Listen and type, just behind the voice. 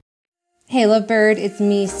Hey Lovebird, it's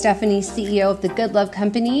me, Stephanie, CEO of the Good Love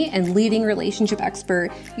Company and leading relationship expert.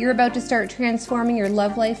 You're about to start transforming your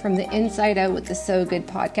love life from the inside out with the So Good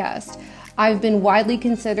podcast. I've been widely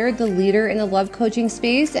considered the leader in the love coaching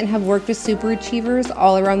space and have worked with super achievers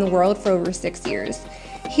all around the world for over 6 years.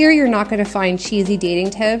 Here you're not going to find cheesy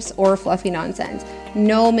dating tips or fluffy nonsense.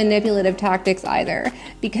 No manipulative tactics either,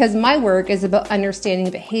 because my work is about understanding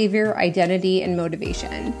behavior, identity, and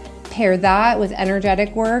motivation. Pair that with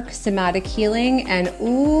energetic work, somatic healing, and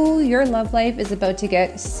ooh, your love life is about to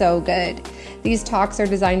get so good. These talks are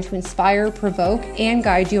designed to inspire, provoke, and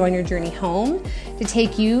guide you on your journey home, to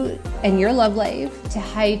take you and your love life to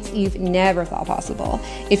heights you've never thought possible.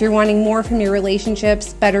 If you're wanting more from your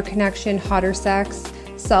relationships, better connection, hotter sex,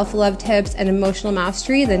 self-love tips, and emotional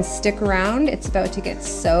mastery, then stick around. It's about to get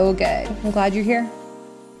so good. I'm glad you're here.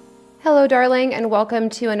 Hello, darling, and welcome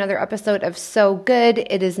to another episode of So Good.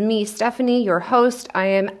 It is me, Stephanie, your host. I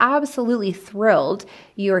am absolutely thrilled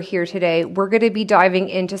you're here today. We're going to be diving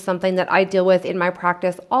into something that I deal with in my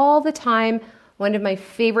practice all the time, one of my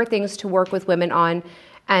favorite things to work with women on,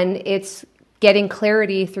 and it's getting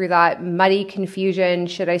clarity through that muddy confusion.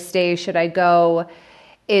 Should I stay? Should I go?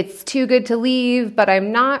 It's too good to leave, but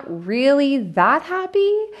I'm not really that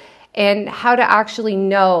happy, and how to actually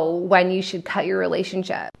know when you should cut your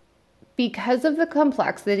relationship. Because of the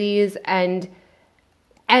complexities and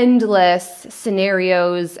endless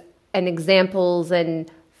scenarios and examples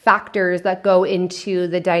and factors that go into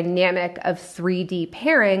the dynamic of 3D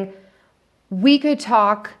pairing, we could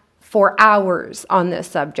talk for hours on this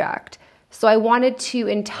subject. So I wanted to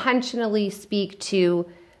intentionally speak to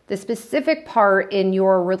the specific part in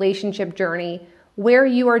your relationship journey where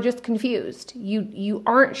you are just confused. You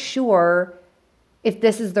aren't sure if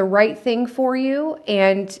this is the right thing for you,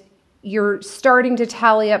 and you're starting to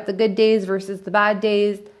tally up the good days versus the bad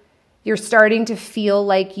days. You're starting to feel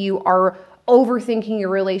like you are overthinking your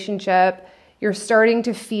relationship. You're starting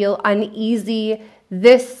to feel uneasy.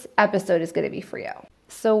 This episode is going to be for you.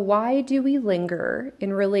 So why do we linger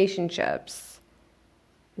in relationships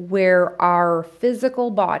where our physical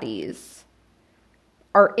bodies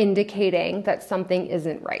are indicating that something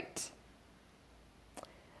isn't right?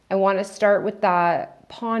 I want to start with that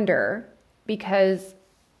ponder, because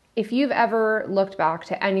if you've ever looked back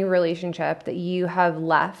to any relationship that you have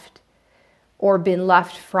left or been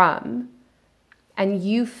left from, and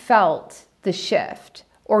you felt the shift,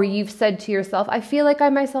 or you've said to yourself, I feel like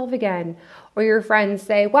I'm myself again, or your friends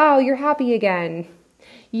say, wow, you're happy again,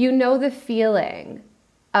 you know the feeling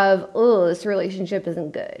of, oh, this relationship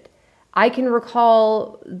isn't good. I can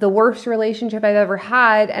recall the worst relationship I've ever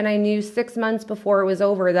had, and I knew 6 months before it was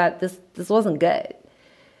over that this wasn't good.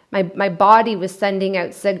 My body was sending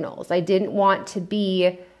out signals. I didn't want to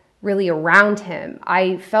be really around him.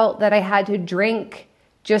 I felt that I had to drink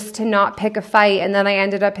just to not pick a fight, and then I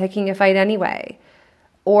ended up picking a fight anyway.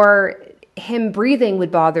 Or him breathing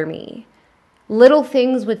would bother me. Little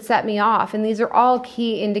things would set me off, and these are all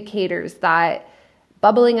key indicators that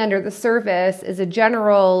bubbling under the surface is a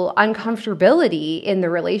general uncomfortability in the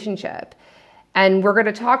relationship. And we're going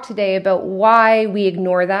to talk today about why we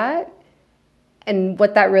ignore that and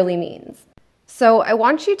what that really means. So I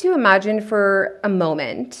want you to imagine for a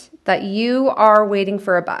moment that you are waiting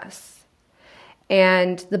for a bus,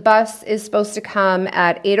 and the bus is supposed to come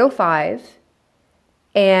at 8:05,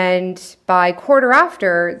 and by quarter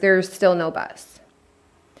after, there's still no bus.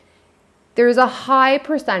 There's a high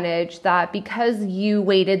percentage that because you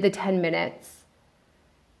waited the 10 minutes,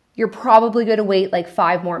 you're probably going to wait like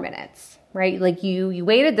 5 more minutes, right? Like you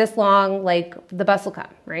waited this long, like the bus will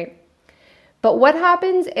come, right? But what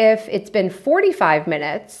happens if it's been 45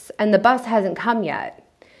 minutes and the bus hasn't come yet?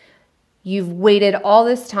 You've waited all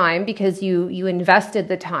this time because you invested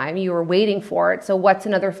the time, you were waiting for it. So what's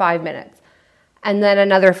another 5 minutes? And then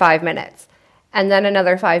another 5 minutes. And then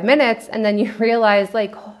another 5 minutes. And then you realize,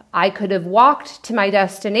 like, I could have walked to my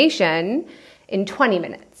destination in 20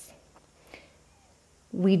 minutes.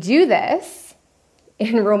 We do this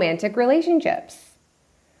in romantic relationships.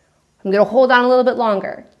 I'm going to hold on a little bit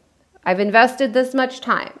longer. I've invested this much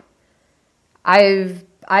time.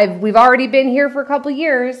 We've already been here for a couple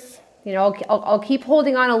years. You know, I'll keep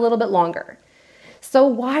holding on a little bit longer. So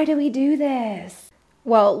why do we do this?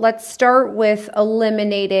 Well, let's start with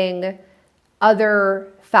eliminating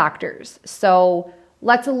other factors. So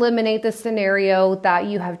let's eliminate the scenario that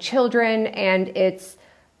you have children and it's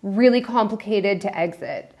really complicated to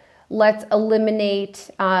exit. Let's eliminate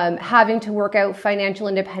having to work out financial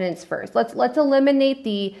independence first. Let's eliminate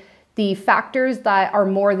the factors that are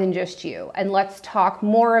more than just you. And let's talk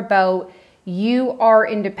more about you are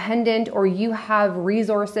independent, or you have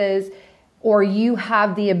resources or you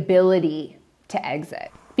have the ability to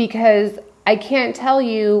exit. Because I can't tell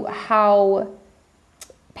you how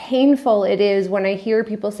painful it is when I hear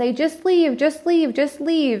people say, just leave, just leave, just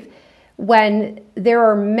leave, when there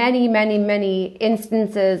are many, many, many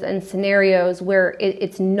instances and scenarios where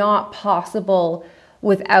it's not possible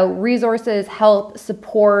without resources, help,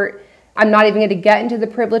 support. I'm not even going to get into the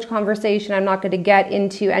privilege conversation. I'm not going to get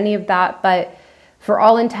into any of that. But for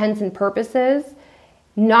all intents and purposes,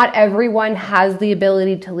 not everyone has the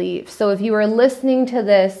ability to leave. So if you are listening to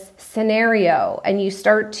this scenario and you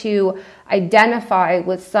start to identify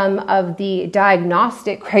with some of the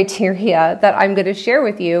diagnostic criteria that I'm going to share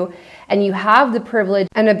with you, and you have the privilege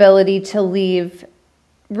and ability to leave,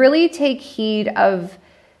 really take heed of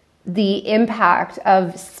the impact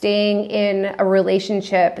of staying in a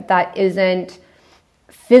relationship that isn't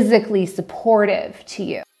physically supportive to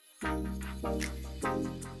you.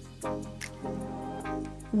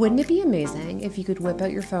 Wouldn't it be amazing if you could whip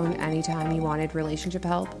out your phone anytime you wanted relationship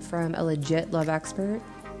help from a legit love expert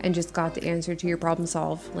and just got the answer to your problem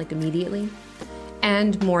solved, like, immediately?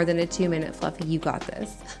 And more than a 2-minute fluffy, you got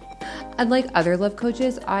this. Unlike other love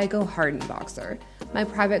coaches, I go hard in Voxer. My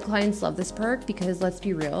private clients love this perk because, let's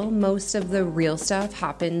be real, most of the real stuff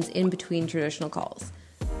happens in between traditional calls.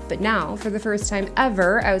 But now, for the first time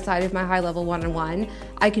ever outside of my high-level one-on-one,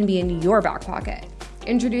 I can be in your back pocket.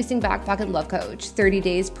 Introducing Back Pocket Love Coach, 30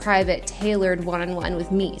 days private, tailored one-on-one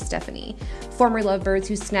with me, Stephanie. Former lovebirds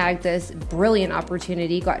who snagged this brilliant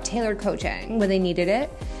opportunity got tailored coaching when they needed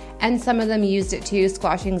it, and some of them used it to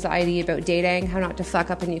squash anxiety about dating, how not to fuck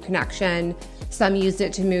up a new connection. Some used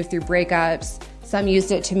it to move through breakups. Some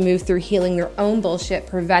used it to move through healing their own bullshit,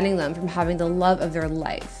 preventing them from having the love of their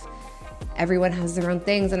life. Everyone has their own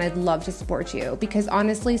things, and I'd love to support you because,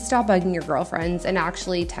 honestly, stop bugging your girlfriends and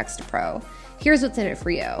actually text a pro. Here's what's in it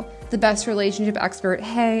for you. The best relationship expert,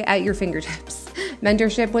 hey, at your fingertips.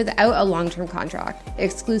 Mentorship without a long-term contract.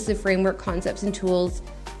 Exclusive framework, concepts, and tools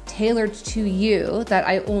tailored to you that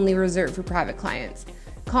I only reserve for private clients.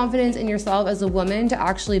 Confidence in yourself as a woman to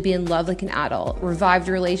actually be in love like an adult. Revived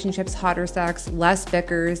relationships, hotter sex, less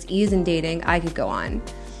bickers, ease in dating. I could go on.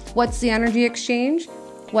 What's the energy exchange?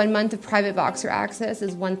 1 month of private Voxer access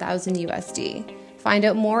is $1,000 USD. Find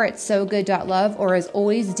out more at sogood.love, or as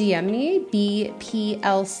always, DM me,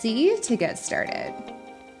 BPLC, to get started.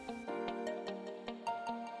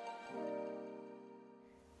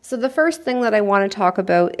 So the first thing that I want to talk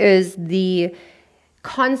about is the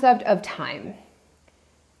concept of time.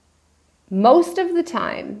 Most of the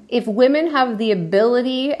time, if women have the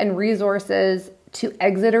ability and resources to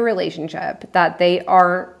exit a relationship that they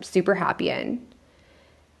aren't super happy in,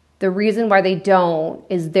 the reason why they don't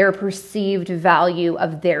is their perceived value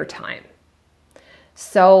of their time.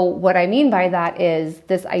 So what I mean by that is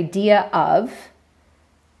this idea of,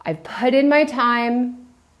 I've put in my time,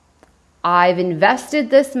 I've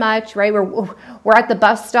invested this much, right? We're at the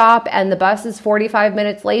bus stop and the bus is 45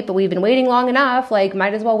 minutes late, but we've been waiting long enough, like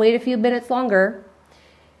might as well wait a few minutes longer.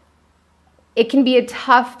 It can be a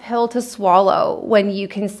tough pill to swallow when you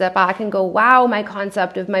can step back and go, wow, my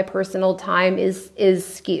concept of my personal time is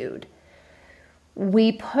skewed.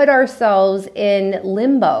 We put ourselves in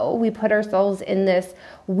limbo. We put ourselves in this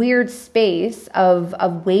weird space of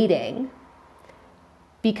waiting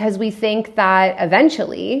because we think that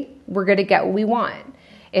eventually we're going to get what we want.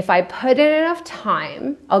 If I put in enough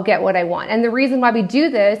time, I'll get what I want. And the reason why we do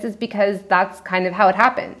this is because that's kind of how it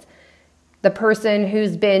happens. The person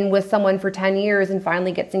who's been with someone for 10 years and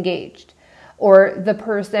finally gets engaged, or the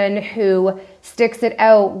person who sticks it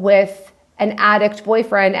out with an addict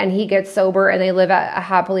boyfriend and he gets sober and they live a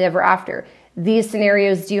happily ever after. These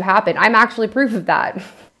scenarios do happen. I'm actually proof of that.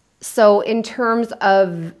 So in terms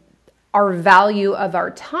of our value of our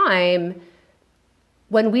time,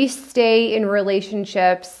 when we stay in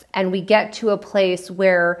relationships and we get to a place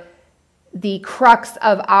where the crux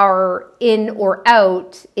of our in or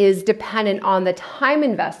out is dependent on the time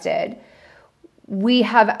invested, we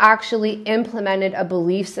have actually implemented a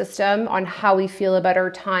belief system on how we feel about our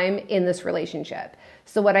time in this relationship.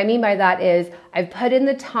 So what I mean by that is I've put in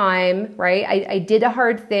the time, right? I did a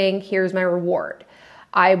hard thing. Here's my reward.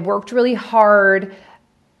 I worked really hard.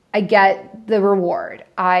 I get the reward.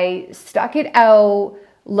 I stuck it out.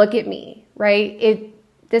 Look at me, right?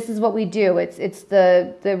 This is what we do. It's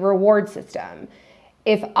the reward system.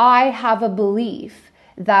 If I have a belief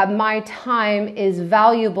that my time is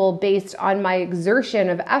valuable based on my exertion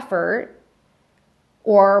of effort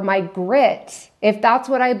or my grit, if that's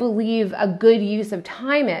what I believe a good use of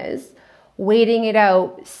time is, waiting it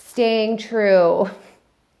out, staying true,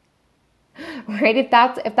 right? If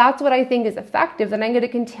that's what I think is effective, then I'm going to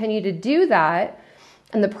continue to do that.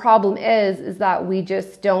 And the problem is that we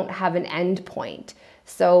just don't have an end point.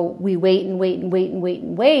 So we wait and wait and wait and wait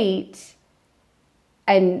and wait.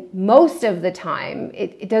 And most of the time,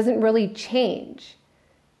 it doesn't really change.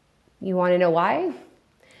 You want to know why?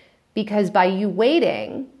 Because by you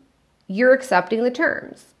waiting, you're accepting the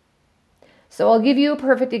terms. So I'll give you a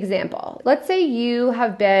perfect example. Let's say you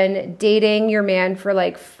have been dating your man for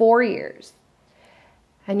like 4 years.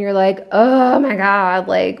 And you're like, oh my God,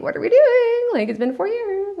 like, what are we doing? Like, it's been 4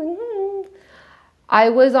 years. I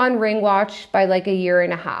was on ring watch by like a year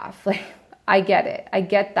and a half. Like, I get it. I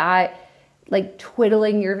get that, like,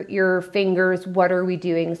 twiddling your fingers, what are we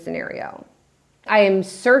doing scenario. I am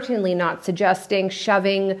certainly not suggesting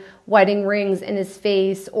shoving wedding rings in his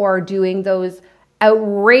face or doing those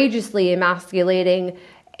outrageously emasculating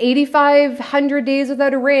 8,500 days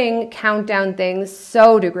without a ring countdown things.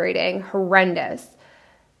 So degrading, horrendous.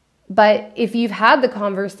 But if you've had the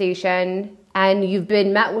conversation and you've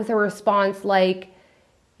been met with a response like,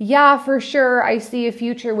 yeah, for sure, I see a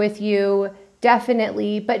future with you,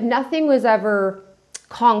 definitely, but nothing was ever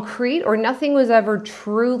concrete or nothing was ever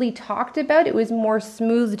truly talked about. It was more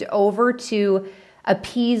smoothed over to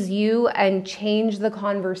appease you and change the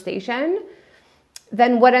conversation.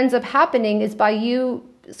 Then what ends up happening is by you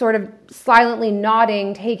sort of silently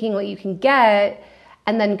nodding, taking what you can get,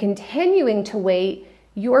 and then continuing to wait,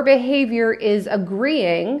 your behavior is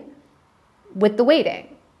agreeing with the waiting.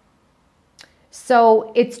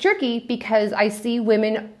 So it's tricky because I see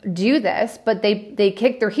women do this, but they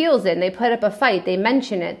kick their heels in, they put up a fight, they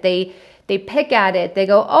mention it, they pick at it, they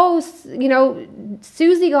go, oh, you know,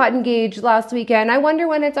 Susie got engaged last weekend, I wonder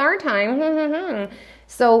when it's our time.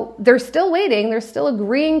 So they're still waiting, they're still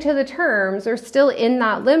agreeing to the terms, they're still in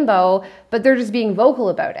that limbo, but they're just being vocal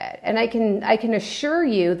about it. And I can assure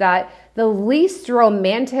you that the least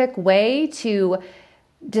romantic way to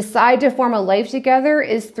decide to form a life together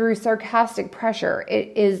is through sarcastic pressure.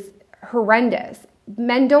 It is horrendous.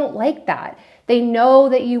 Men don't like that. They know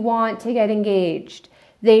that you want to get engaged.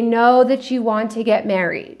 They know that you want to get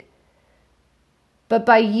married. But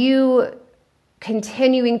by you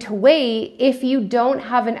continuing to wait, if you don't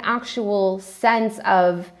have an actual sense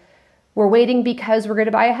of, we're waiting because we're going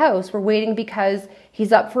to buy a house, we're waiting because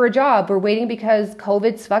he's up for a job, we're waiting because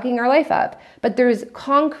COVID's fucking our life up, but there's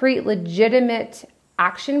concrete, legitimate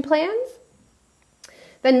action plans,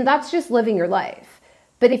 then that's just living your life.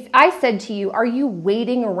 But if I said to you, are you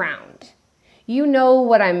waiting around? You know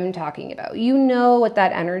what I'm talking about. You know what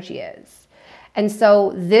that energy is. And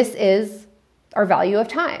so this is our value of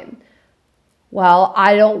time. Well,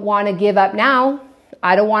 I don't want to give up now.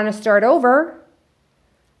 I don't want to start over.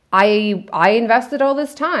 I invested all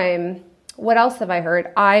this time. What else have I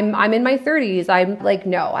heard? I'm in my 30s. I'm like,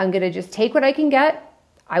 no, I'm going to just take what I can get.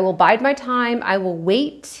 I will bide my time. I will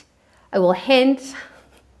wait. I will hint.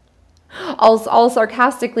 I'll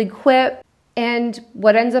sarcastically quip. And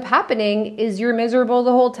what ends up happening is you're miserable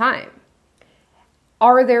the whole time.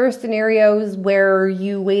 Are there scenarios where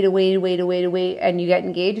you wait and you get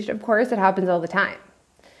engaged? Of course, it happens all the time.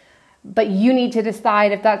 But you need to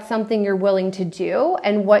decide if that's something you're willing to do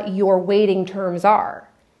and what your waiting terms are.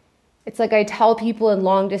 It's like I tell people in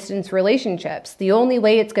long distance relationships, the only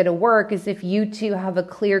way it's going to work is if you two have a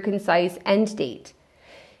clear, concise end date.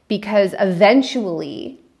 Because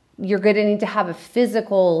eventually you're going to need to have a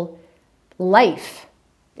physical life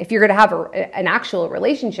if you're going to have an actual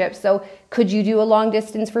relationship. So could you do a long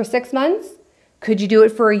distance for 6 months? Could you do it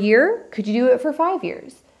for a year? Could you do it for 5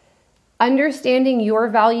 years? Understanding your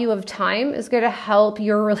value of time is going to help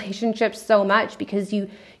your relationship so much because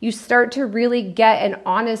you start to really get an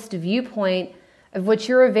honest viewpoint of what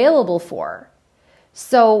you're available for.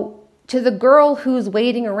 So to the girl who's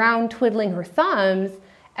waiting around twiddling her thumbs,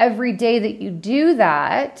 every day that you do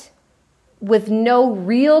that with no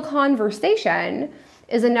real conversation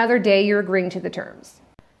is another day you're agreeing to the terms.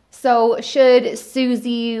 So should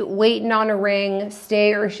Susie waiting on a ring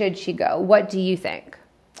stay or should she go? What do you think?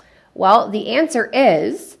 Well, the answer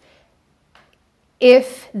is,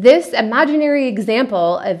 if this imaginary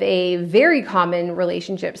example of a very common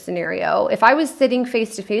relationship scenario, if I was sitting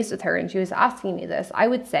face to face with her and she was asking me this, I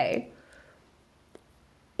would say,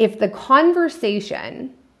 if the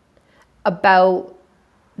conversation about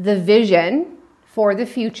the vision for the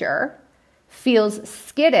future feels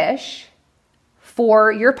skittish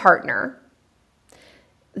for your partner,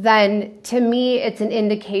 then to me, it's an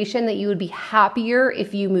indication that you would be happier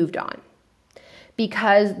if you moved on.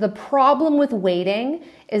 Because the problem with waiting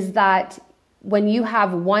is that when you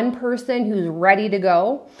have one person who's ready to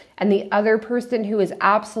go and the other person who is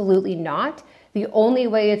absolutely not, the only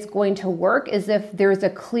way it's going to work is if there's a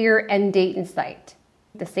clear end date in sight.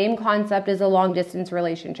 The same concept as a long distance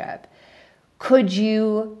relationship. Could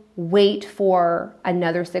you wait for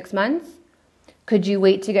another 6 months? Could you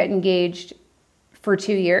wait to get engaged for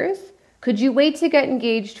 2 years? Could you wait to get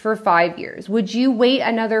engaged for 5 years? Would you wait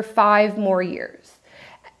another 5 more years?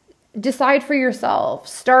 Decide for yourself.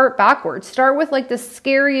 Start backwards. Start with like the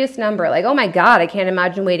scariest number. Like, oh my God, I can't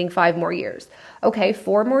imagine waiting 5 more years. Okay,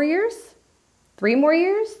 4 more years? 3 more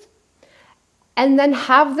years? And then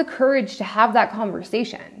have the courage to have that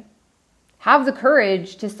conversation. Have the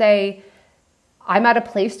courage to say, I'm at a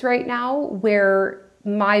place right now where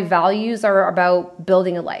my values are about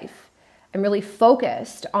building a life. I'm really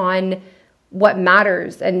focused on what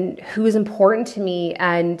matters and who is important to me,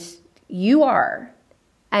 and you are.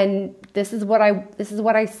 And this is what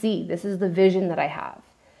I see. This is the vision that I have.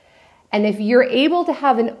 And if you're able to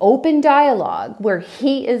have an open dialogue where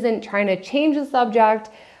he isn't trying to change the subject,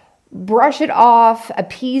 brush it off,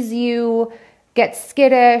 appease you, get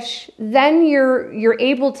skittish, then you're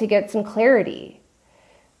able to get some clarity.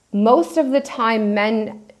 Most of the time,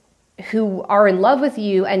 men who are in love with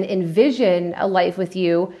you and envision a life with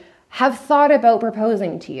you have thought about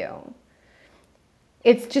proposing to you.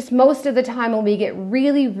 It's just most of the time when we get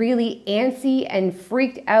really, really antsy and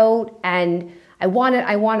freaked out and I want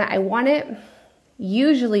it.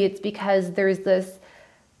 Usually it's because there's this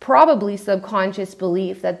probably subconscious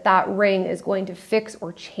belief that that ring is going to fix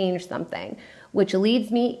or change something, which leads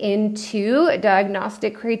me into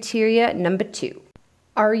diagnostic criteria number 2.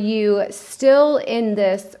 Are you still in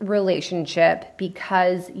this relationship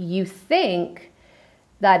because you think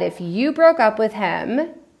that if you broke up with him,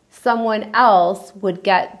 someone else would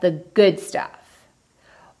get the good stuff?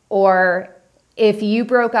 Or if you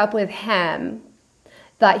broke up with him,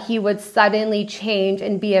 that he would suddenly change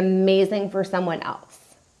and be amazing for someone else?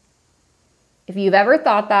 If you've ever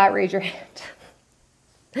thought that, raise your hand.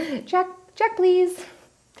 Check please.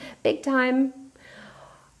 Big time.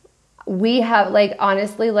 We have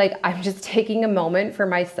honestly, I'm just taking a moment for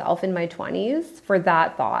myself in my 20s for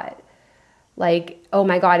that thought. Oh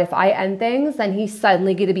my God, if I end things, then he's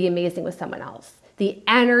suddenly going to be amazing with someone else. The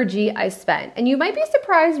energy I spent. And you might be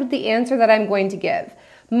surprised with the answer that I'm going to give.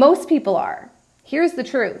 Most people are. Here's the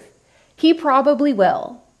truth. He probably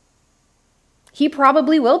will. He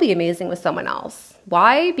probably will be amazing with someone else.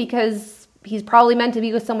 Why? Because he's probably meant to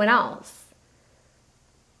be with someone else.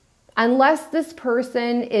 Unless this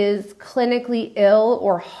person is clinically ill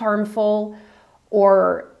or harmful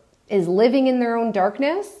or is living in their own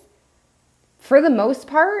darkness, for the most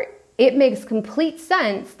part, it makes complete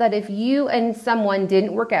sense that if you and someone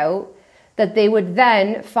didn't work out, that they would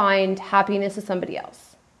then find happiness with somebody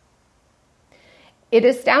else. It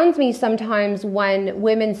astounds me sometimes when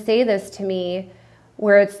women say this to me,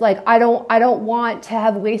 where it's like, I don't want to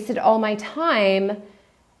have wasted all my time,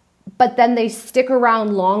 but then they stick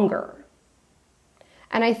around longer.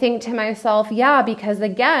 And I think to myself, yeah, because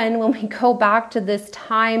again, when we go back to this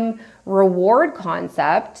time reward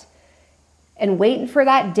concept and waiting for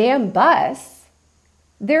that damn bus,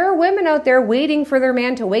 there are women out there waiting for their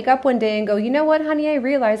man to wake up one day and go, you know what, honey, I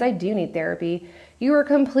realize I do need therapy. You were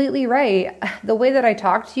completely right. The way that I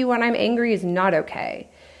talk to you when I'm angry is not okay.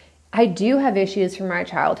 I do have issues from my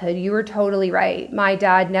childhood. You were totally right. My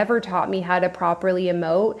dad never taught me how to properly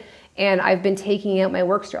emote, and I've been taking out my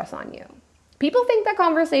work stress on you. People think that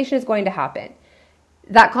conversation is going to happen.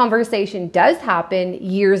 That conversation does happen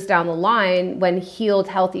years down the line when healed,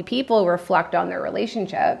 healthy people reflect on their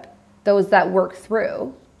relationship, those that work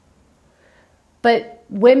through. But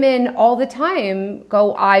women all the time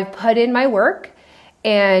go, I've put in my work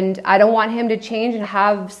and I don't want him to change and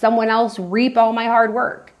have someone else reap all my hard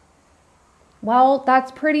work. Well,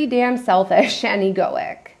 that's pretty damn selfish and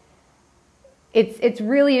egoic. It's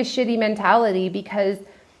really a shitty mentality, because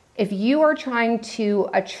if you are trying to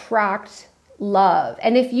attract love,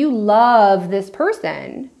 and if you love this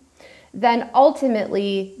person, then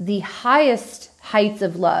ultimately the highest heights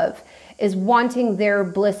of love is wanting their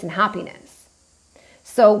bliss and happiness.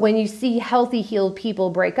 So when you see healthy, healed people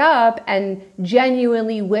break up and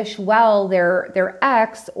genuinely wish well their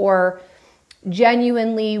ex, or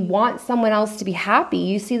genuinely want someone else to be happy,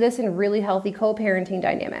 you see this in really healthy co-parenting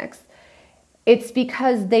dynamics. It's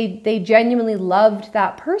because they genuinely loved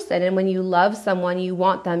that person. And when you love someone, you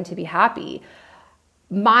want them to be happy.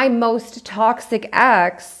 My most toxic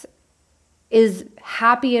ex is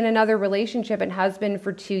happy in another relationship and has been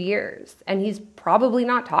for 2 years. And he's probably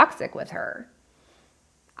not toxic with her.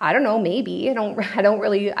 I don't know, maybe. I'm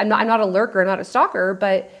not a lurker, I'm not a stalker,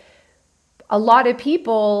 but a lot of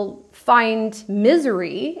people find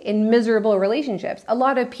misery in miserable relationships. A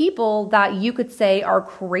lot of people that you could say are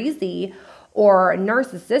crazy or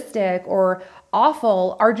narcissistic or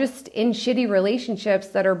awful are just in shitty relationships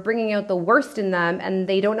that are bringing out the worst in them and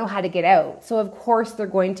they don't know how to get out. So of course they're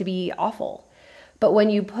going to be awful. But when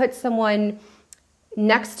you put someone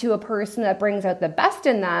next to a person that brings out the best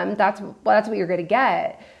in them, that's what you're going to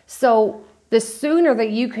get. So the sooner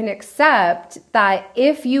that you can accept that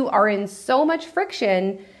if you are in so much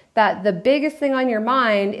friction that the biggest thing on your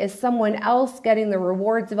mind is someone else getting the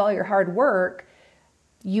rewards of all your hard work,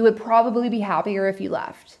 you would probably be happier if you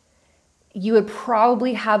left. You would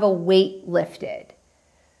probably have a weight lifted.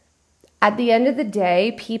 At the end of the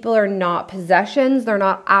day, people are not possessions. They're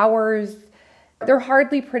not ours. They're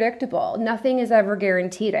hardly predictable. Nothing is ever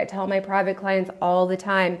guaranteed. I tell my private clients all the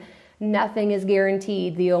time, nothing is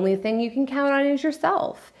guaranteed. The only thing you can count on is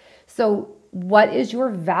yourself. So what is your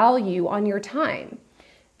value on your time?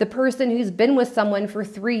 The person who's been with someone for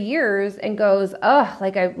 3 years and goes, I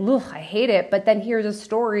hate it. But then here's a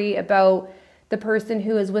story about the person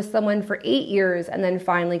who is with someone for 8 years and then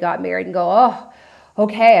finally got married and go, oh,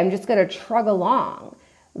 okay, I'm just going to trug along.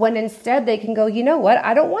 When instead they can go, you know what?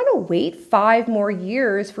 I don't want to wait 5 more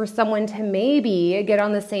years for someone to maybe get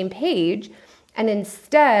on the same page. And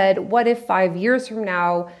instead, what if 5 years from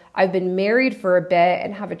now, I've been married for a bit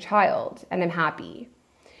and have a child and I'm happy?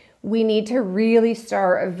 We need to really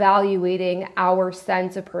start evaluating our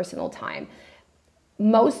sense of personal time.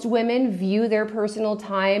 Most women view their personal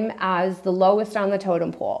time as the lowest on the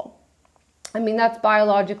totem pole. I mean, that's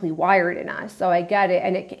biologically wired in us, so I get it.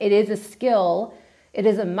 And it is a skill, it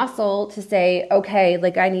is a muscle to say, okay,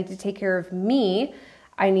 I need to take care of me.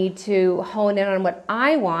 I need to hone in on what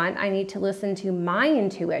I want. I need to listen to my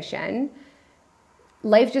intuition.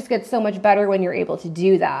 Life just gets so much better when you're able to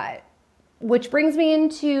do that. Which brings me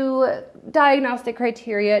into diagnostic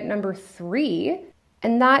criteria number 3,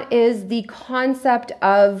 and that is the concept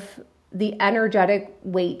of the energetic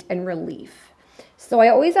weight and relief. So I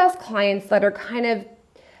always ask clients that are kind of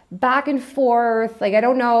back and forth, I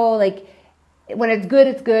don't know, when it's good,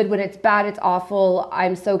 it's good. When it's bad, it's awful.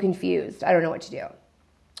 I'm so confused. I don't know what to do,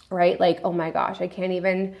 right? Oh my gosh, I can't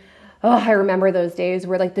even, I remember those days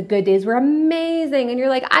where the good days were amazing. And you're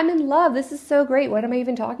like, I'm in love. This is so great. What am I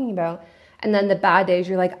even talking about? And then the bad days,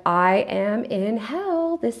 you're like, I am in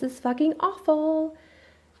hell. This is fucking awful.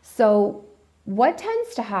 So what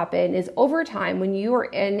tends to happen is over time, when you are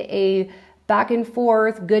in a back and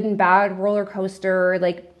forth, good and bad roller coaster,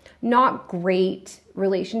 not great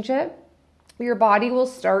relationship, your body will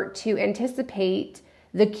start to anticipate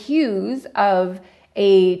the cues of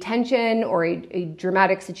a tension or a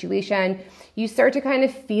dramatic situation. You start to kind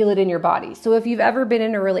of feel it in your body. So if you've ever been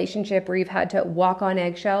in a relationship where you've had to walk on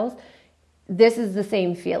eggshells, this is the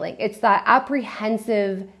same feeling. It's that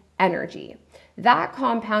apprehensive energy. That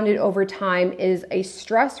compounded over time is a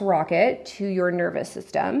stress rocket to your nervous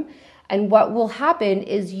system. And what will happen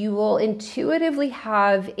is you will intuitively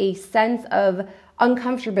have a sense of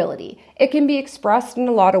uncomfortability. It can be expressed in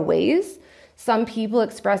a lot of ways. Some people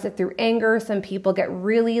express it through anger. Some people get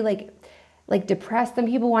really depressed. Some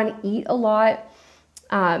people want to eat a lot.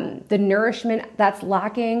 The nourishment that's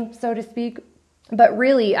lacking, so to speak. But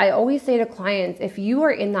really, I always say to clients, if you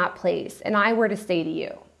are in that place and I were to say to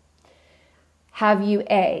you, have you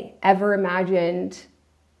ever imagined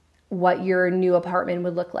what your new apartment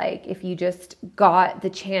would look like if you just got the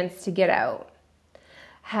chance to get out?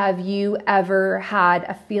 Have you ever had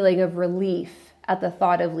a feeling of relief at the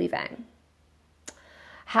thought of leaving?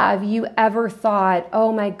 Have you ever thought,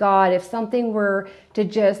 oh my God, if something were to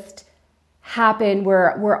just happen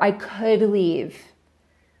where I could leave?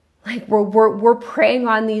 We're preying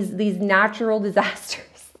on these natural disasters.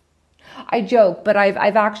 I joke, but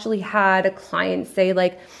I've actually had a client say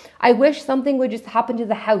I wish something would just happen to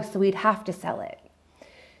the house so we'd have to sell it.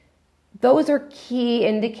 Those are key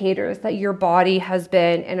indicators that your body has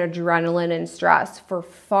been in adrenaline and stress for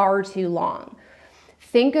far too long.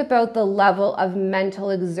 Think about the level of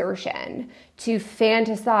mental exertion to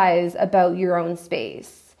fantasize about your own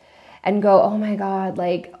space and go, oh my God,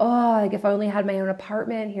 if I only had my own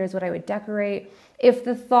apartment, here's what I would decorate. If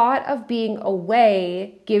the thought of being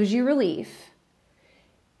away gives you relief,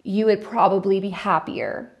 you would probably be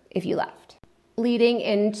happier if you left. Leading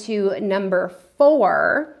into number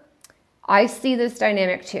 4, I see this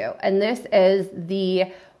dynamic too. And this is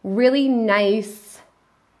the really nice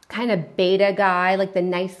kind of beta guy, the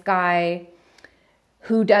nice guy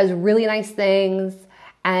who does really nice things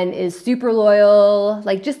and is super loyal.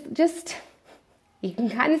 Just you can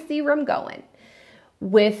kind of see where I'm going.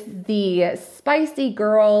 With the spicy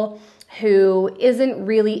girl who isn't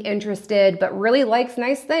really interested, but really likes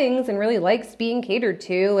nice things and really likes being catered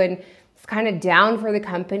to and is kind of down for the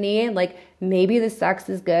company. Like maybe the sex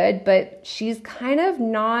is good, but she's kind of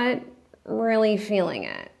not really feeling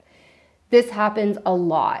it. This happens a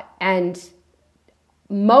lot. And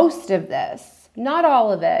most of this, not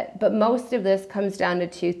all of it, but most of this comes down to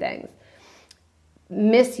two things.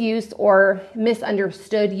 Misuse or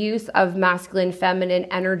misunderstood use of masculine, feminine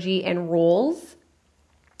energy and roles.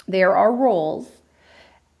 There are roles.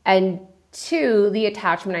 And two, the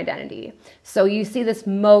attachment identity. So you see this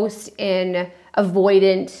most in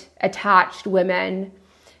avoidant, attached women.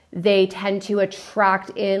 They tend to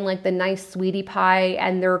attract in like the nice sweetie pie,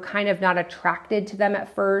 and they're kind of not attracted to them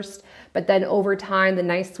at first, but then over time, the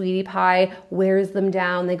nice sweetie pie wears them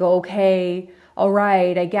down. They go, okay, all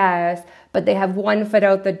right, I guess, but they have one foot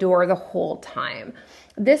out the door the whole time.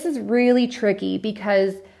 This is really tricky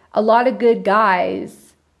because a lot of good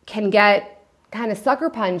guys can get kind of sucker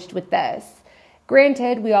punched with this.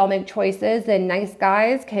 Granted, we all make choices, and nice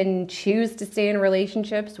guys can choose to stay in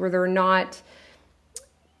relationships where they're not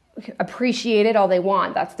appreciated all they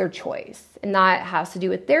want. That's their choice. And that has to do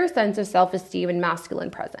with their sense of self-esteem and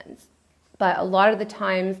masculine presence. But a lot of the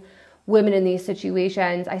times, women in these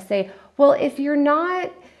situations, I say, well, if you're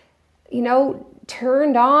not,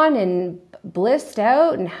 turned on and blissed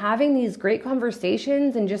out and having these great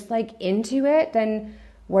conversations and just like into it, then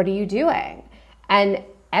what are you doing? And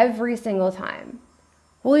every single time,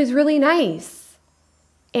 well, he's really nice.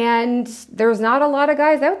 And there's not a lot of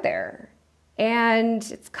guys out there. And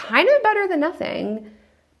it's kind of better than nothing.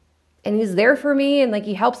 And he's there for me and like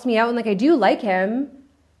he helps me out and like I do like him.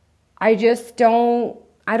 I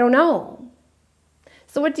don't know.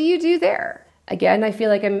 So what do you do there? Again, I feel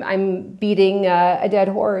like I'm beating a dead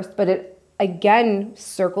horse, but it again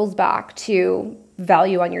circles back to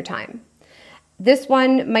value on your time. This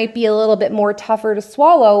one might be a little bit more tougher to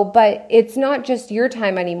swallow, but it's not just your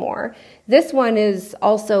time anymore. This one is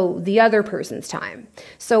also the other person's time.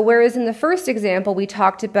 So whereas in the first example, we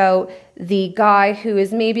talked about the guy who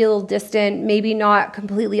is maybe a little distant, maybe not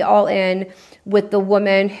completely all in with the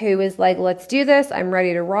woman who is like, let's do this, I'm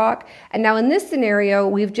ready to rock. And now in this scenario,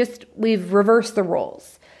 we've reversed the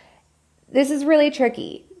roles. This is really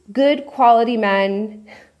tricky. Good quality men,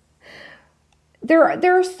 There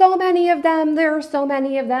are so many of them.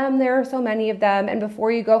 And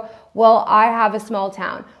before you go, well, I have a small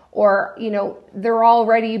town, or, they're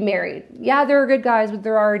already married. Yeah, they're good guys, but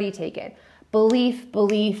they're already taken. Belief,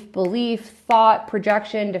 thought,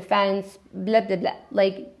 projection, defense, blah, blah, blah.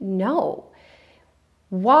 Like, no.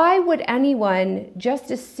 Why would anyone just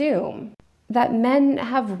assume that men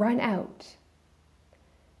have run out?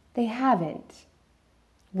 They haven't.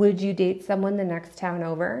 Would you date someone the next town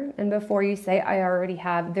over? And before you say, I already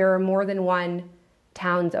have, there are more than one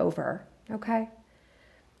towns over, okay?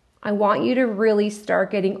 I want you to really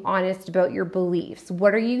start getting honest about your beliefs.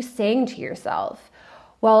 What are you saying to yourself?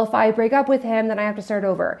 Well, if I break up with him, then I have to start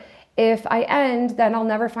over. If I end, then I'll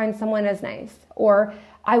never find someone as nice. Or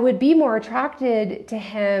I would be more attracted to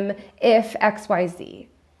him if XYZ.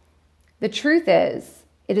 The truth is,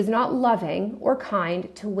 it is not loving or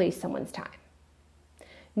kind to waste someone's time.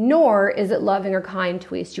 Nor is it loving or kind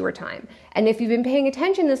to waste your time. And if you've been paying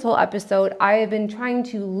attention this whole episode, I have been trying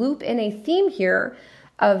to loop in a theme here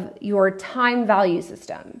of your time value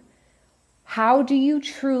system. How do you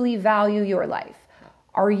truly value your life?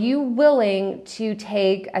 Are you willing to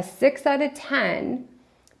take a 6 out of 10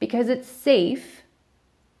 because it's safe?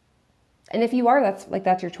 And if you are,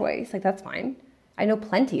 that's your choice. Like, that's fine. I know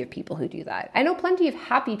plenty of people who do that. I know plenty of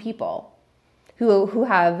happy people who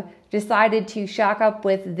have decided to shack up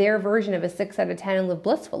with their version of a 6 out of 10 and live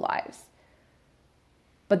blissful lives.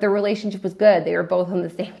 But their relationship was good. They were both on the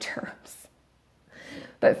same terms.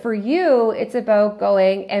 But for you, it's about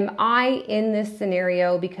going, am I in this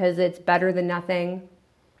scenario because it's better than nothing?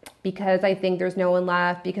 Because I think there's no one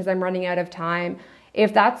left? Because I'm running out of time?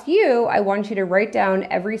 If that's you, I want you to write down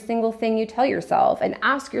every single thing you tell yourself and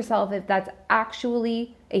ask yourself if that's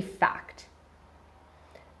actually a fact.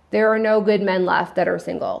 There are no good men left that are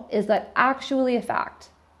single. Is that actually a fact?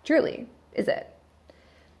 Truly, is it?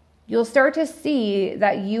 You'll start to see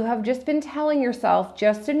that you have just been telling yourself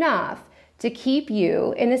just enough to keep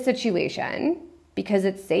you in a situation because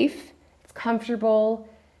it's safe, it's comfortable,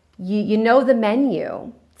 you know the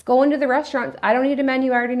menu. It's going to the restaurant. I don't need a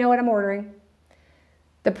menu. I already know what I'm ordering.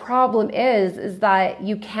 The problem is that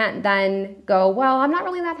you can't then go, well, I'm not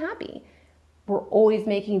really that happy. We're always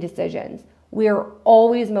making decisions. We're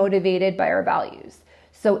always motivated by our values.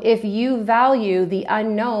 So if you value the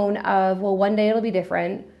unknown of, well, one day it'll be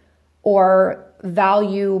different, or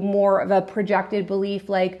value more of a projected belief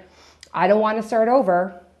like, I don't want to start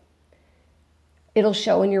over, it'll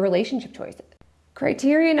show in your relationship choices.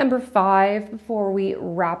 Criteria number 5, before we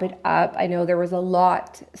wrap it up, I know there was a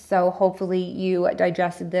lot, so hopefully you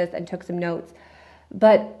digested this and took some notes.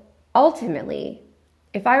 But ultimately,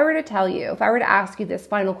 if I were to ask you this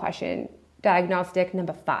final question, diagnostic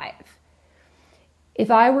number 5,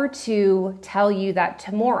 if I were to tell you that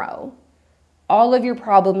tomorrow all of your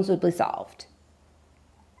problems would be solved,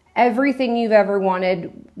 everything you've ever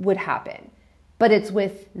wanted would happen, but it's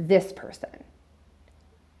with this person,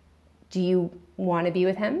 do you want to be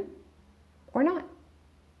with him or not?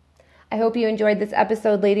 I hope you enjoyed this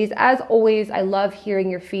episode, ladies. As always, I love hearing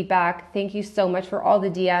your feedback. Thank you so much for all the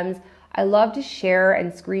DMs. I love to share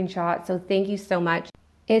and screenshot, so thank you so much.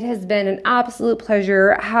 It has been an absolute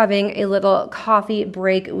pleasure having a little coffee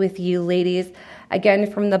break with you, ladies.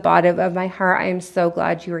 Again, from the bottom of my heart, I am so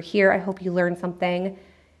glad you were here. I hope you learned something.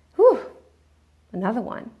 Whew, another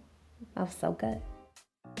one. That was so good.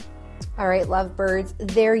 All right, lovebirds,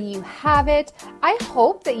 there you have it. I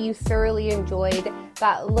hope that you thoroughly enjoyed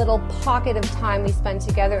that little pocket of time we spent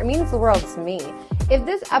together. It means the world to me. If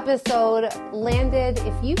this episode landed,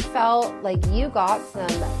 if you felt like you got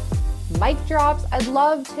some mic drops, I'd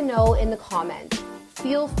love to know in the comments.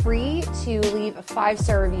 Feel free to leave a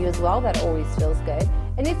 5-star review as well. That always feels good.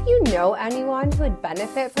 And if you know anyone who would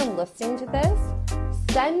benefit from listening to this,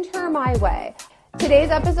 send her my way. Today's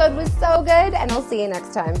episode was so good, and I'll see you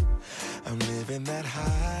next time. I'm living that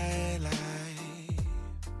high life.